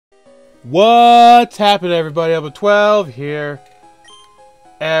What's happening, everybody? Ep.12 here,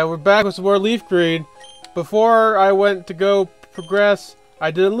 and we're back with some more Leafgreen. Before I went to go progress,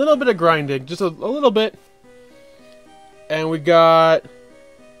 I did a little bit of grinding, just a little bit, and we still got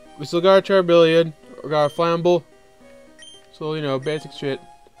our Charbillion, we got our Flammable, so you know, basic shit.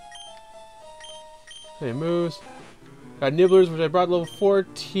 Hey, moves. Got Nibblers, which I brought to level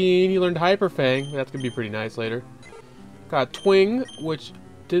 14. He learned Hyper Fang. That's gonna be pretty nice later. Got Twing, which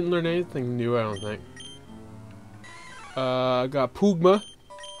didn't learn anything new, I don't think. Got Pugma,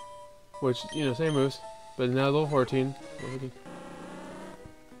 which, you know, same moves, but now level 14.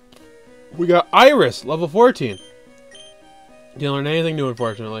 We got Iris, level 14. Didn't learn anything new,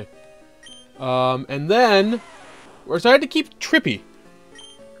 unfortunately. And then we're starting to keep Trippy.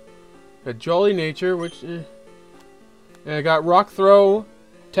 Got Jolly Nature, which, And I got Rock Throw,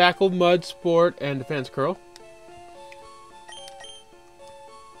 Tackle, Mud, Sport, and Defense Curl.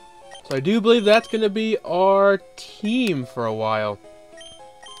 So I do believe that's going to be our team for a while.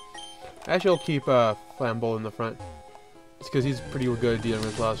 Actually, I'll keep Flammable in the front. It's because he's pretty good at dealing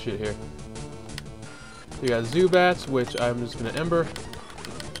with a lot of shit here. So you got Zubats, which I'm just going to Ember.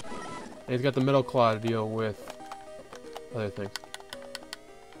 And he's got the Metal Claw to deal with other things.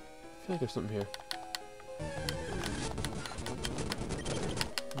 I feel like there's something here.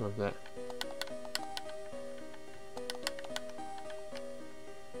 Love that.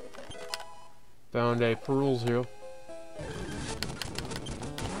 Found a Pearls here.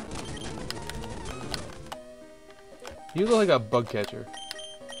 You look like a bug catcher.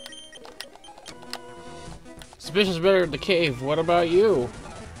 Suspicious better in the cave. What about you?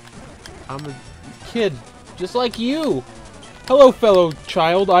 I'm a kid, just like you. Hello, fellow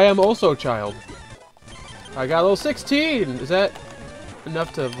child. I am also a child. I got level 16. Is that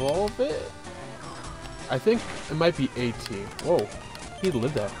enough to evolve it? I think it might be 18. Whoa, he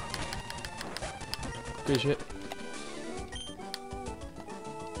lived that. Good shit.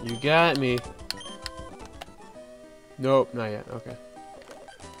 You got me. Nope, not yet. Okay.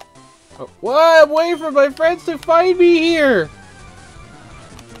 Oh, what? I'm waiting for my friends to find me here.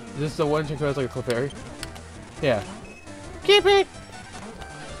 Is this the one chick who has like a Clefairy? Yeah. Keep it.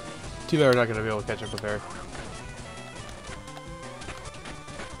 Too bad we're not gonna be able to catch a Clefairy.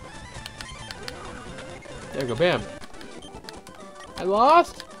 There we go. Bam. I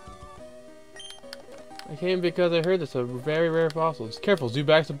lost. I came because I heard this a very rare fossil. Just careful,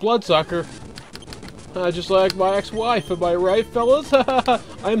 Zubac's a bloodsucker. Just like my ex-wife, am I right, fellas?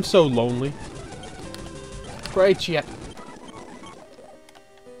 I'm so lonely. Great shit.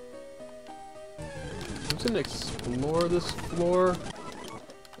 I'm just gonna explore this floor.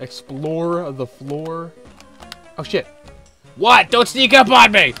 Explore the floor. Oh shit. What? Don't sneak up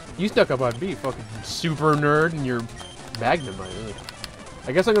on me! You snuck up on me, you fucking super nerd, and your Magnemite.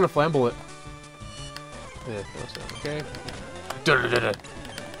 I guess I'm gonna Flammable it. Yeah, that's okay.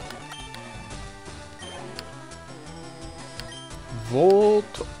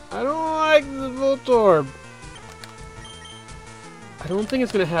 Volt. I don't like the Voltorb. I don't think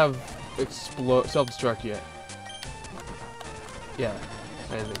it's gonna have self-destruct yet. Yeah,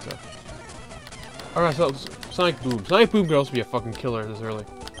 I didn't think so. Alright, so Sonic Boom. Sonic Boom could also be a fucking killer this early.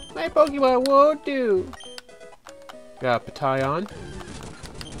 My Pokemon won't do. Got Pidgeotto.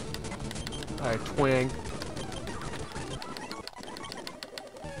 Alright, Twang.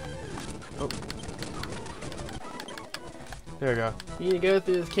 Oh. There we go. You need to go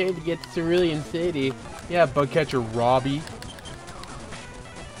through this cave to get to Cerulean City. Yeah, Bugcatcher Robbie.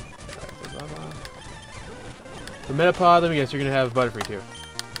 The Metapod, let me guess, you're gonna have Butterfree too.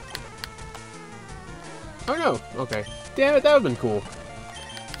 Oh no! Okay. Damn it, that would've been cool.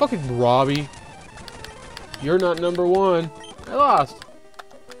 Fucking Robbie. You're not number one. I lost.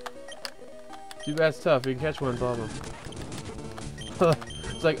 Too bad, it's tough. You can catch one problem.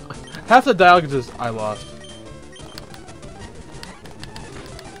 It's like half the dialogue is just I lost.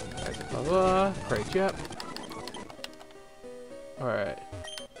 Blah blah. Great yep. Alright.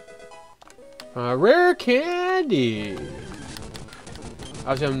 Rare candy!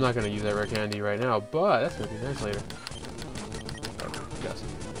 Obviously I'm not gonna use that rare candy right now, but that's gonna be nice later. Yes.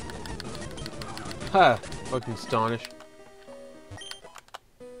 Ha! Fucking astonish.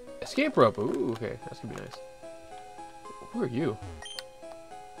 Escape rope. Ooh, okay. That's gonna be nice. Who are you?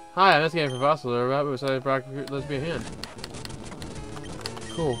 Hi, I'm asking for fossil. About beside Brock, let's be a hand.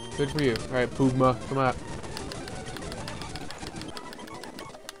 Cool. Good for you. Alright, Pugma. Come out.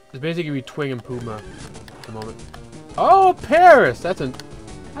 It's basically gonna be Twing and Pugma at the moment. Oh, Paris! That's an...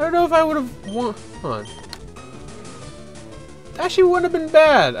 I don't know if I would have won. Hold on. Actually, wouldn't have been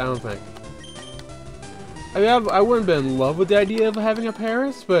bad, I don't think. I mean, I wouldn't have been in love with the idea of having a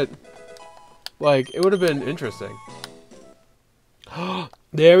Paris, but Like, it would have been interesting.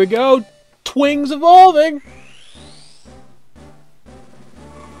 There we go! Twings evolving!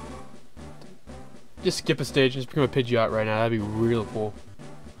 Just skip a stage and just become a Pidgeotto right now. That'd be real cool.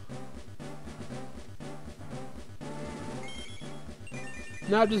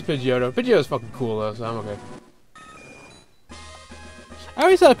 Not just Pidgeotto. Pidgeotto's fucking cool though, so I'm okay. I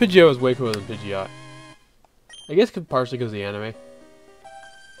always thought Pidgeotto was way cooler than Pidgeotto. I guess partially because of the anime.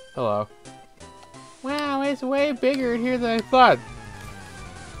 Hello. Wow, it's way bigger in here than I thought.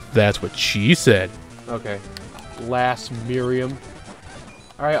 That's what she said. Okay. Last Miriam.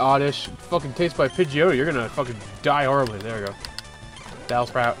 Alright, Oddish. Fucking taste by Pidgeotto. You're gonna fucking die horribly. There we go.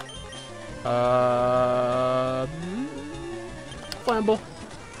 Bellsprout. Flamble.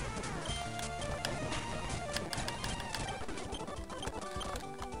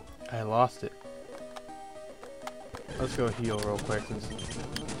 I lost it. Let's go heal real quick, since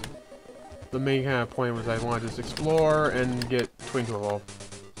the main kind of point was I wanted to just explore and get Twink to evolve.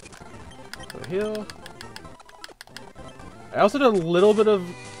 So heal. I also did a little bit of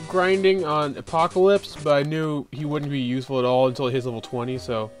grinding on Apocalypse, but I knew he wouldn't be useful at all until he hits level 20,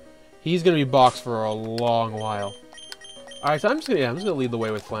 so he's gonna be boxed for a long while. Alright, so I'm just gonna lead the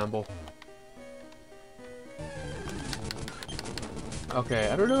way with Flamble. Okay,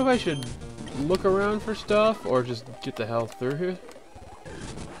 I don't know if I should look around for stuff or just get the hell through here.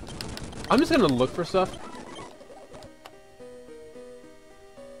 I'm just gonna look for stuff.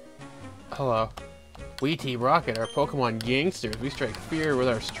 Hello. We Team Rocket are Pokemon gangsters. We strike fear with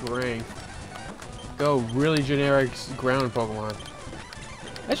our strength. Go really generic ground Pokemon.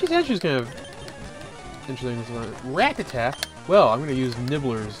 Actually, Tanchu's kind of interesting. Rat-a-tat? Well, I'm gonna use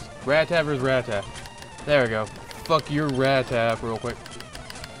Nibblers. Rat-a-tat versus Rat-a-tat. There we go. Fuck your Rat-a-tat real quick.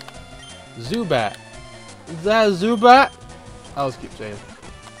 Zubat. Is that a Zubat? I'll just keep saying.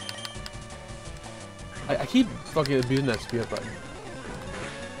 I keep fucking abusing that speed up button.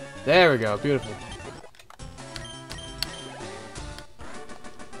 There we go. Beautiful.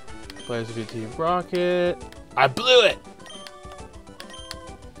 Players of Team Rocket. I blew it!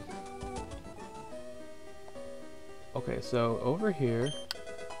 Okay, so over here.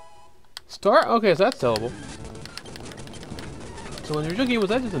 Start? Okay, so that's tellable. So in the original game, was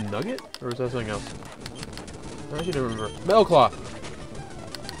that just a nugget? Or was that something else? I actually don't remember. Metal Claw!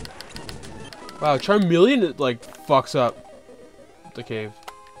 Wow, Charmeleon, it, like, fucks up the cave.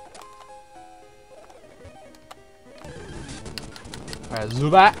 Alright,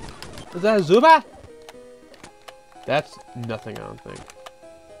 Zubat! Is that a Zubat? That's nothing, I don't think.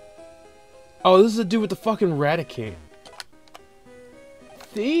 Oh, this is the dude with the fucking Raticate.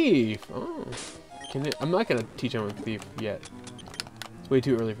 Thief! Oh. I'm not gonna teach him a Thief yet. It's way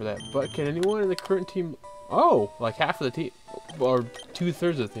too early for that. But can anyone in the current team... Oh! Like half of the team. Or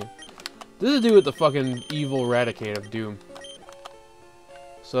 2/3 of the team. This is the dude with the fucking evil Raticate of Doom.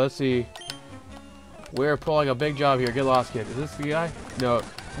 So let's see. We're pulling a big job here. Get lost, kid. Is this the guy? No.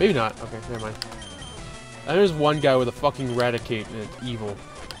 Maybe not. Okay, never mind. And there's one guy with a fucking Raticate and it's evil.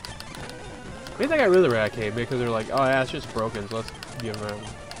 Maybe that guy really Raticate because they're like, oh yeah, it's just broken, so let's give him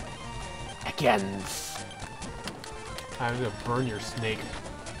a... Again. I'm gonna burn your snake.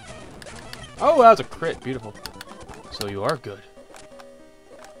 Oh, that was a crit. Beautiful. So you are good.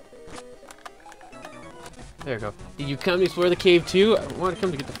 There you go. Did you come to explore the cave too? I want to come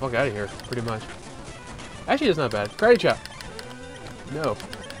to get the fuck out of here, pretty much. Actually, that's not bad. Karate chop. No.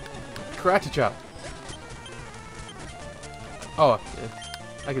 Karate chop. Oh,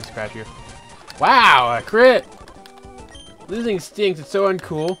 yeah. I can scratch you. Wow, a crit! Losing stinks. It's so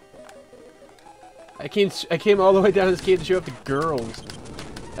uncool. I came all the way down this cave to show up the girls.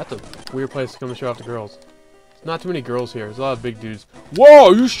 That's a weird place to come to show off the girls. There's not too many girls here. There's a lot of big dudes.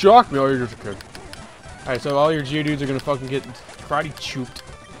 Whoa, you shocked me. Oh, you're just a kid. Alright, so all your Geodudes are gonna fucking get karate chooped.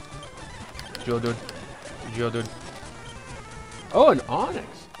 Geodude. Geodude. Oh, an Onyx.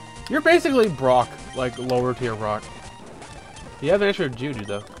 You're basically Brock, like lower tier Brock. You have an extra Geodude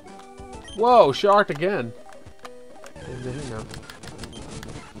though. Whoa, shocked again. No.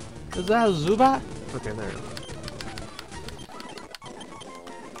 Is that a Zubat? Okay, there you go.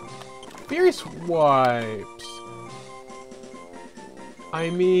 Fierce Swipes. I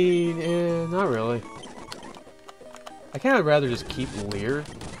mean, not really. I kind of rather just keep Leer,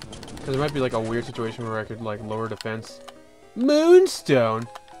 because there might be like a weird situation where I could like lower defense. Moonstone.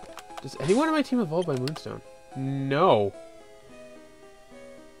 Does anyone on my team evolve by Moonstone? No.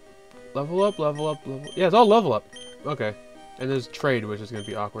 Level up, level up, level. Yeah, it's all level up. Okay. And there's trade, which is gonna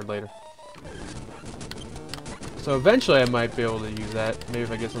be awkward later. So eventually, I might be able to use that. Maybe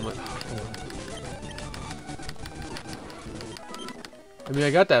if I get some like. I mean,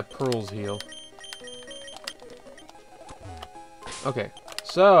 I got that Pearl's heal. Okay,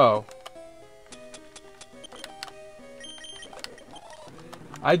 so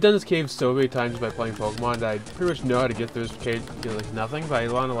I've done this cave so many times by playing Pokemon that I pretty much know how to get through this cave like nothing, but I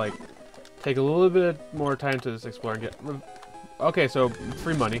want to like take a little bit more time to just explore and get... Okay, so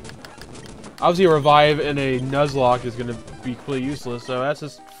free money. Obviously a revive and a Nuzlocke is going to be completely useless, so that's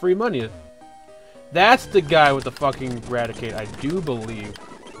just free money. That's the guy with the fucking Eradicate, I do believe.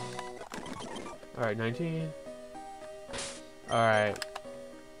 Alright, 19. Alright.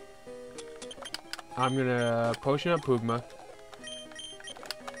 I'm gonna potion up Pugma.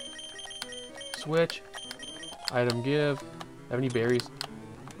 Switch. Item give. Have any berries?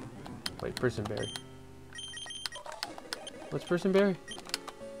 Wait, person berry. What's person berry?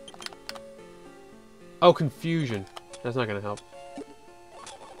 Oh, confusion. That's not gonna help.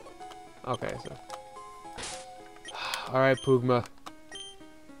 Okay, so. Alright, Pugma.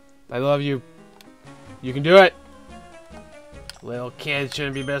 I love you. You can do it! Little kids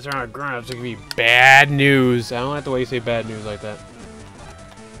shouldn't be messing around with grown-ups. It could be bad news. I don't like the way you say bad news like that.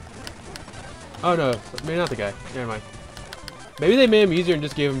 Oh no, maybe not the guy. Never mind. Maybe they made him easier and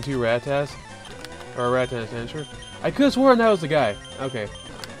just gave him 2 Ratttas. Or a Rattata answer. I could have sworn that was the guy. Okay.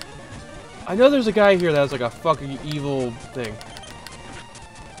 I know there's a guy here that has like a fucking evil thing.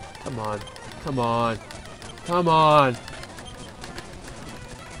 Come on. Come on. Come on.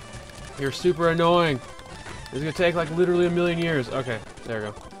 You're super annoying. It's gonna take like literally a million years. Okay, there we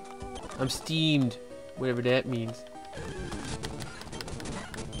go. I'm steamed. Whatever that means.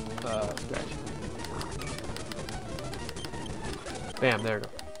 Scratch. Bam, there we go.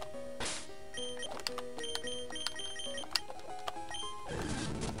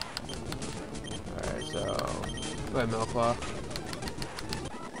 Alright, so... Go ahead, Melclaw.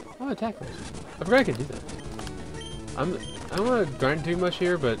 Oh, attack first. I forgot I could do that. I don't want to grind too much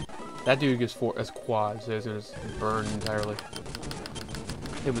here, but that dude gets 4 as quad, so he's gonna just burn entirely.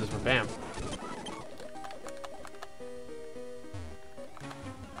 Hit with this one, bam.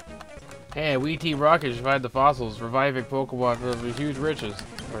 Hey, we Team Rocket survived the fossils, reviving Pokemon for the huge riches.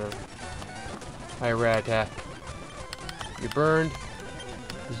 Hi, Rattata. You burned.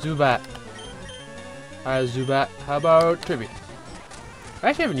 Zubat. Alright, Zubat. How about Trippy? I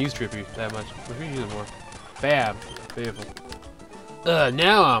actually haven't used Trippy that much. We should use it more. Bam. Beautiful.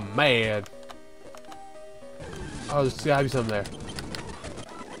 Now I'm mad. Oh, there's gotta be something there.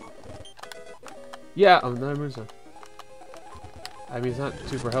 Yeah, another Moonstone. I mean, it's not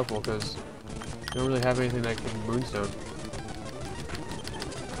super helpful because you don't really have anything that can Moonstone.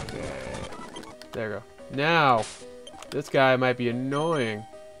 Okay. There we go. Now, this guy might be annoying.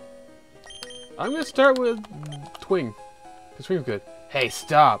 I'm gonna start with Twing. Because Twing's good. Hey,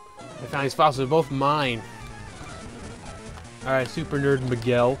 stop! I found these fossils, they're both mine. Alright, Super Nerd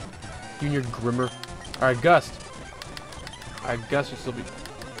Miguel. Junior Grimmer. Alright, Gust. Alright, Gust should still be...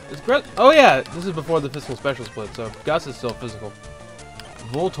 Oh yeah, this is before the physical special split, so Gust is still physical.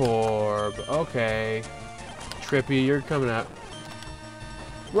 Voltorb. Okay. Trippy, you're coming out.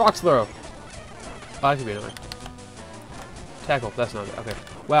 Rocks throw. Oh, that could be annoying. Tackle. That's not it. Okay.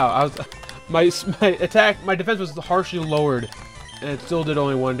 Wow. I was my defense was harshly lowered, and it still did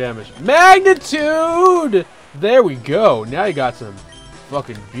only 1 damage. Magnitude. There we go. Now you got some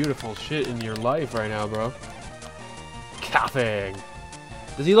fucking beautiful shit in your life right now, bro. Coughing.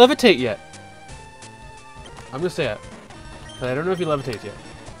 Does he levitate yet? I'm gonna say it. I don't know if he levitates yet.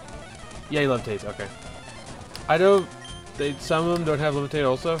 Yeah, he levitates. Okay. I know some of them don't have levitate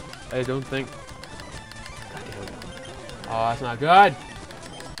also. I don't think. God damn it. Oh, that's not good.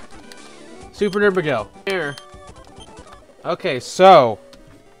 Super Nerd Miguel. Here. Okay, so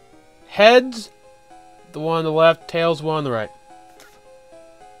heads, the one on the left, tails, one on the right.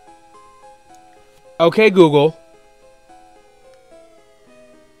 Okay, Google.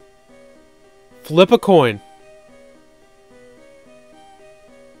 Flip a coin.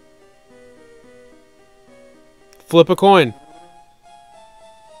 Flip a coin.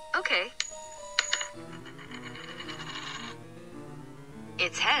 Okay.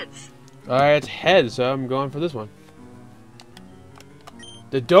 It's heads. Alright, it's heads, so I'm going for this one.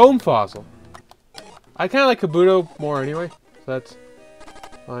 The dome fossil. I kind of like Kabuto more anyway, so that's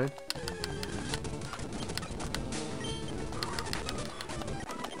fine.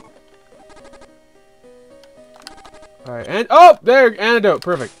 Alright, and oh, there, antidote,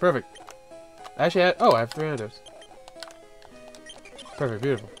 perfect, perfect. Actually, I have 3 antidotes. Perfect,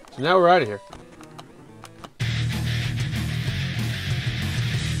 beautiful. So now we're out of here.